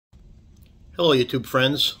Hello YouTube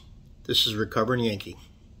friends, this is Recoverin Yankee,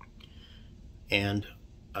 and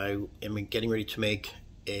I am getting ready to make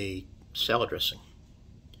a salad dressing.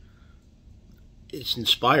 It's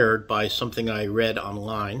inspired by something I read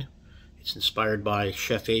online. It's inspired by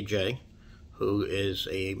Chef AJ, who is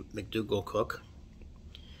a McDougall cook,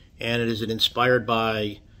 and it is inspired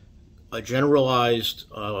by a generalized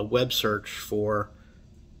web search for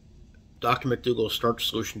Dr. McDougall's starch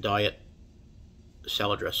solution diet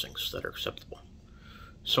salad dressings that are acceptable.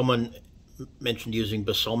 Someone mentioned using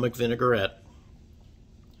balsamic vinaigrette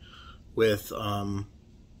with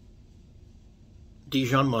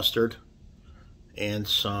Dijon mustard and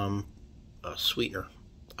some sweetener.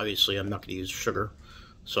 Obviously, I'm not going to use sugar,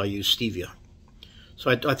 so I use stevia.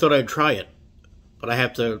 So I thought I'd try it, but I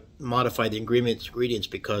have to modify the ingredients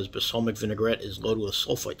because balsamic vinaigrette is loaded with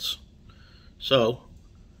sulfites. So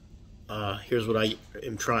here's what I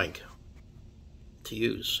am trying to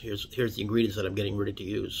use. Here's the ingredients that I'm getting ready to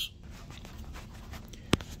use.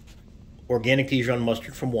 Organic Dijon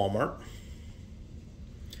mustard from Walmart,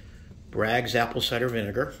 Bragg's apple cider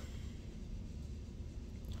vinegar,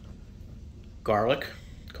 garlic,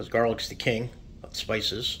 because garlic's the king of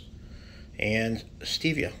spices, and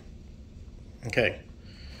stevia. Okay,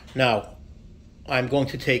 now I'm going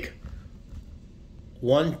to take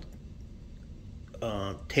 1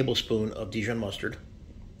 tablespoon of Dijon mustard.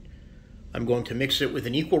 I'm going to mix it with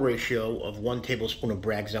an equal ratio of 1 tablespoon of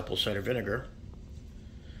Bragg's apple cider vinegar.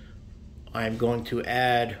 I'm going to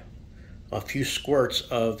add a few squirts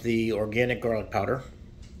of the organic garlic powder,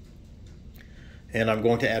 and I'm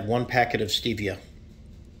going to add 1 packet of stevia.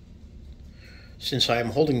 Since I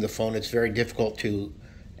am holding the phone, it's very difficult to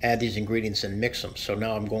add these ingredients and mix them. So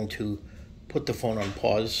now I'm going to put the phone on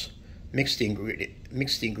pause, mix the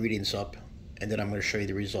ingredients up, and then I'm going to show you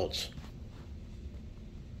the results.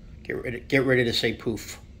 Get ready to say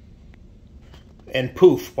poof. And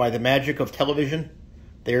poof, by the magic of television,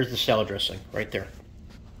 there's the salad dressing right there.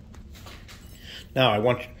 Now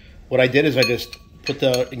what I did is I just put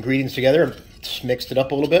the ingredients together, just mixed it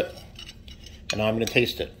up a little bit, and now I'm going to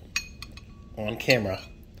taste it on camera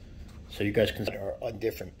so you guys can see are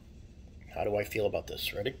different. How do I feel about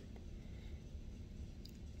this? Ready?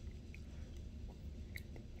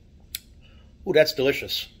 Ooh, that's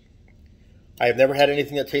delicious. I have never had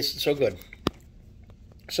anything that tasted so good.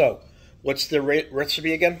 So, what's the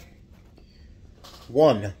recipe again?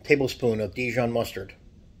 1 tablespoon of Dijon mustard,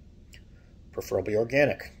 preferably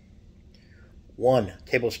organic. 1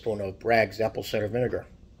 tablespoon of Bragg's apple cider vinegar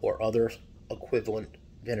or other equivalent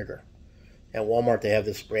vinegar. At Walmart, they have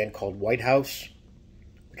this brand called White House,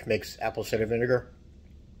 which makes apple cider vinegar.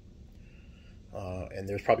 And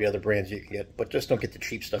there's probably other brands you can get, but just don't get the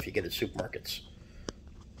cheap stuff you get at supermarkets.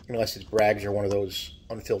 Unless it's Bragg's or one of those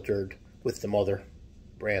unfiltered with the mother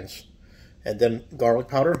brands. And then garlic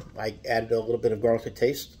powder. I added a little bit of garlic to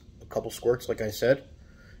taste, a couple squirts like I said.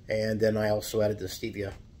 And then I also added the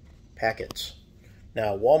stevia packets.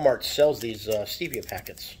 Now Walmart sells these stevia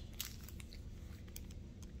packets.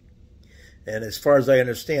 And as far as I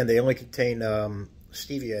understand, they only contain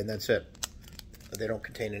stevia and that's it. They don't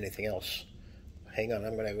contain anything else. Hang on,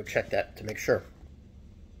 I'm going to go check that to make sure.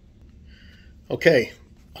 Okay.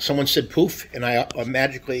 Someone said poof, and I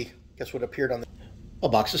magically, guess what appeared on a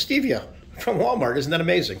box of stevia from Walmart. Isn't that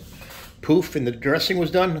amazing? Poof, and the dressing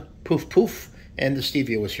was done. Poof, poof, and the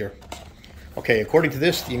stevia was here. Okay, according to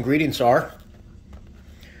this, the ingredients are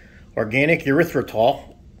organic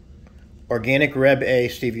erythritol, organic Reb A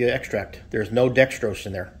stevia extract. There's no dextrose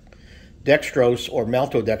in there. Dextrose or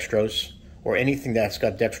maltodextrose or anything that's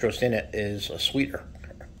got dextrose in it is a sweetener.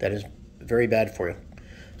 That is very bad for you.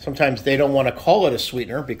 Sometimes they don't want to call it a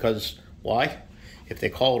sweetener because, why? If they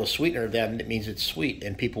call it a sweetener, then it means it's sweet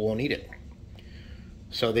and people won't eat it.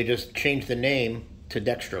 So they just change the name to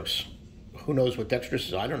dextrose. Who knows what dextrose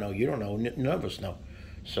is? I don't know. You don't know. None of us know.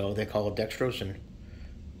 So they call it dextrose, and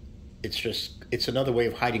it's another way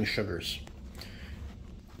of hiding sugars.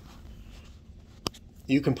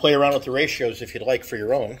 You can play around with the ratios if you'd like for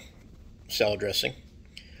your own salad dressing.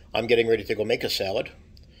 I'm getting ready to go make a salad.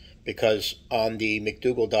 Because on the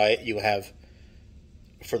McDougall diet, you have,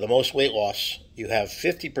 for the most weight loss, you have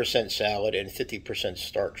 50% salad and 50%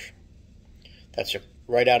 starch. That's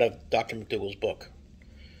right out of Dr. McDougall's book.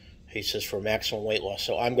 He says for maximum weight loss.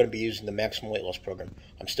 So I'm going to be using the maximum weight loss program.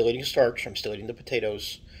 I'm still eating starch. I'm still eating the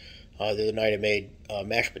potatoes. The other night I made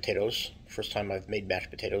mashed potatoes. First time I've made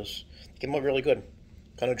mashed potatoes. They came out really good.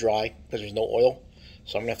 Kind of dry because there's no oil.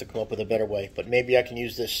 So I'm going to have to come up with a better way. But maybe I can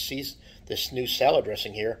use this new salad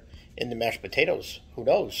dressing here in the mashed potatoes. Who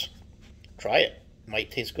knows? Try it. Might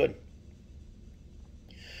taste good.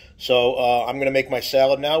 So I'm going to make my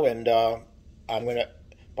salad now, and I'm going to,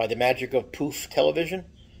 by the magic of poof television,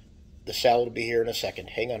 the salad will be here in a second.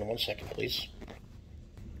 Hang on 1 second, please.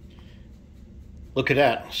 Look at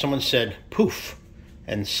that. Someone said poof,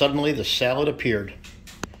 and suddenly the salad appeared.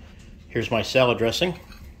 Here's my salad dressing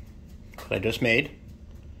that I just made,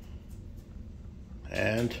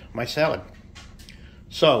 and my salad.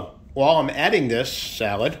 So while I'm adding this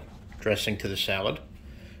salad dressing to the salad,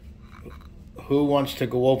 who wants to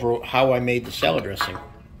go over how I made the salad dressing?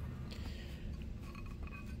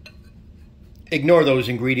 Ignore those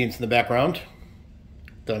ingredients in the background.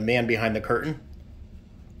 The man behind the curtain.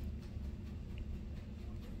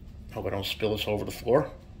 Hope I don't spill this over the floor.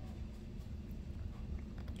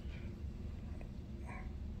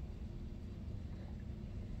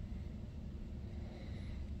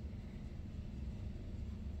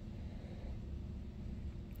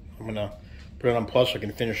 I'm going to put it on plus so I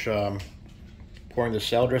can finish pouring the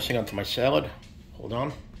salad dressing onto my salad. Hold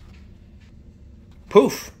on.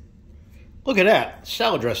 Poof! Look at that.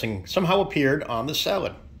 Salad dressing somehow appeared on the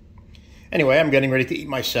salad. Anyway, I'm getting ready to eat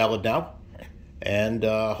my salad now. And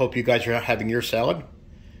hope you guys are having your salad.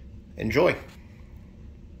 Enjoy.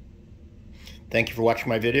 Thank you for watching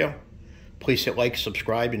my video. Please hit like,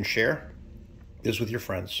 subscribe, and share this with your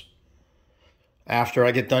friends. After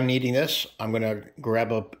I get done eating this, I'm going to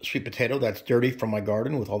grab a sweet potato that's dirty from my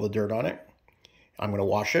garden with all the dirt on it. I'm going to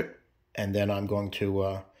wash it, and then I'm going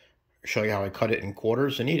to show you how I cut it in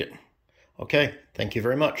quarters and eat it. Okay, thank you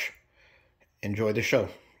very much. Enjoy the show.